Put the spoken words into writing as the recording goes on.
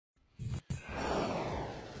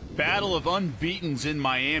Battle of unbeatens in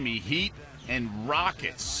Miami, Heat and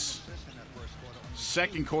Rockets.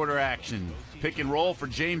 Second quarter action. Pick and roll for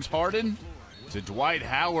James Harden to Dwight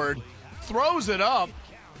Howard. Throws it up,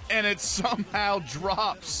 and it somehow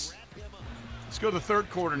drops. Let's go to the third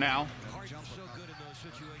quarter now.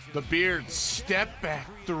 The Beard step back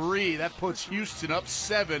three. That puts Houston up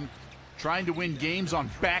 7, trying to win games on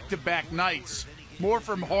back-to-back nights. More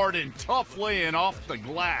from Harden. Tough lay-in off the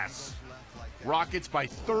glass. Rockets by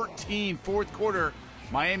 13. Fourth quarter,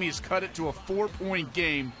 Miami has cut it to a 4-point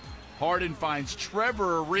game. Harden finds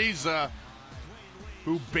Trevor Ariza,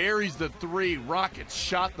 who buries the three. Rockets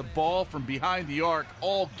shot the ball from behind the arc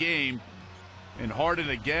all game. And Harden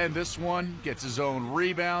again, this one gets his own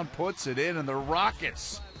rebound, puts it in, and the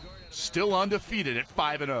Rockets still undefeated at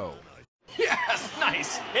 5-0. Yes,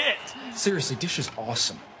 nice hit. Seriously, Dish is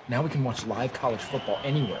awesome. Now we can watch live college football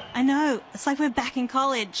anywhere. I know. It's like we're back in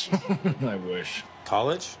college. I wish.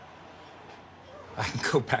 College? I can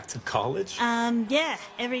go back to college? Yeah,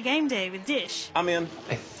 every game day with Dish. I'm in.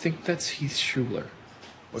 I think that's Heath Schuler.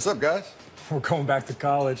 What's up, guys? We're going back to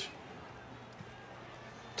college.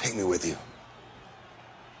 Take me with you.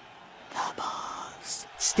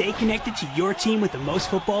 Stay connected to your team with the most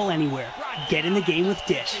football anywhere. Get in the game with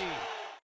Dish.